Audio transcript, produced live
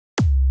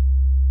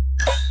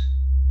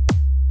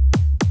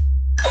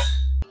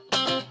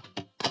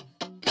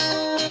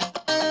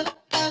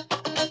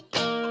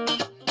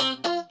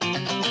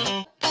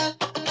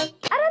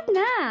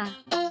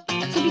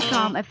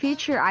a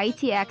future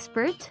IT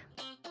expert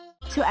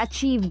to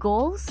achieve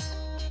goals,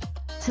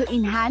 to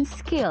enhance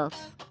skills.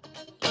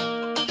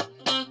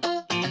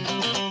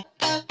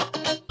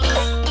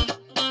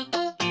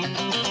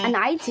 An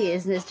IT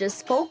isn't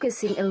just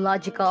focusing in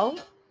logical,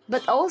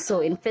 but also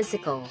in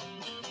physical.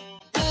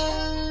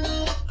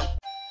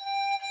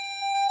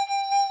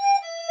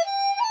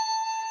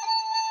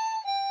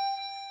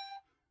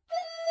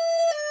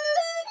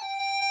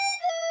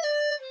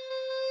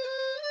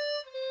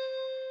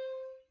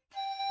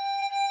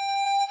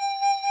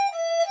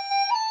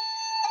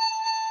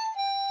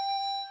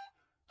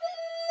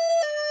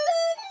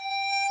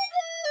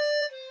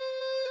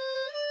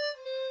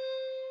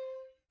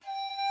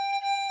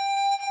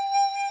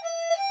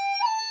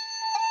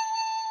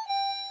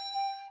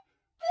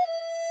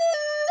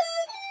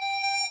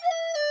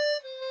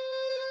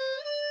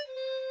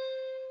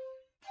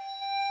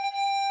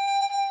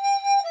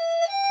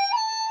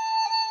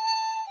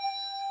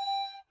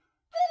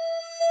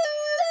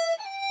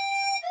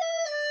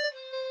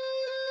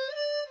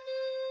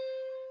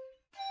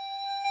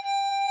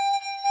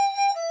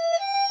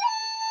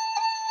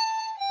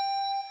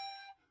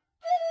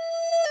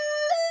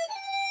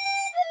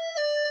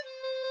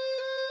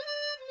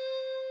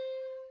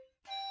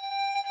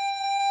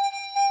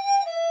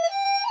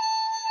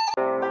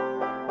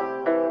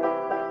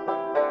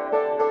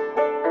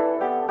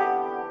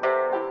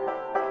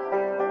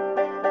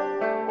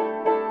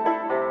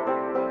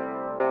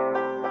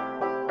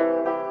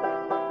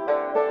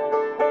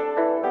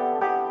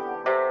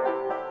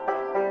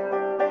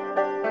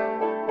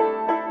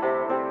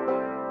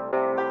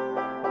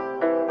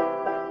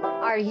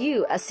 Are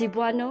you a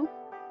Cebuano?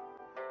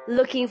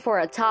 Looking for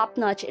a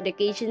top-notch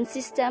education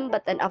system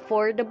but an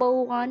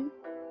affordable one?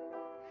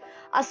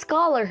 A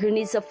scholar who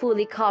needs a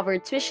fully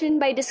covered tuition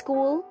by the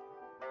school?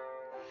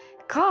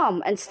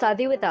 Come and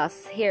study with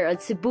us here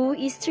at Cebu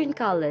Eastern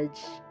College,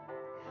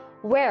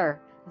 where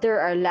there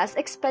are less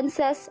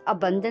expenses,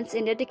 abundance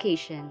in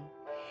education.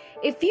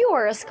 If you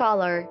are a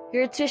scholar,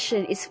 your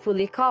tuition is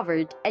fully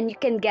covered and you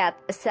can get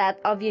a set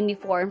of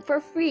uniform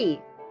for free.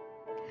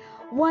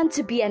 Want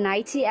to be an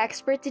IT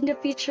expert in the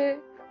future?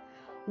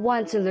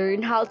 Want to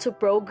learn how to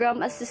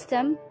program a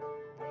system?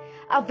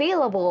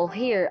 Available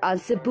here on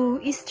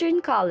Cebu Eastern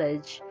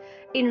College.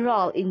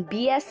 Enroll in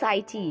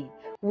BSIT,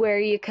 where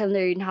you can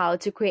learn how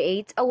to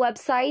create a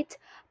website,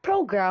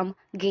 program,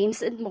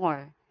 games, and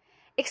more.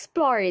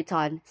 Explore it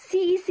on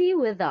CEC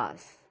with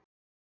us.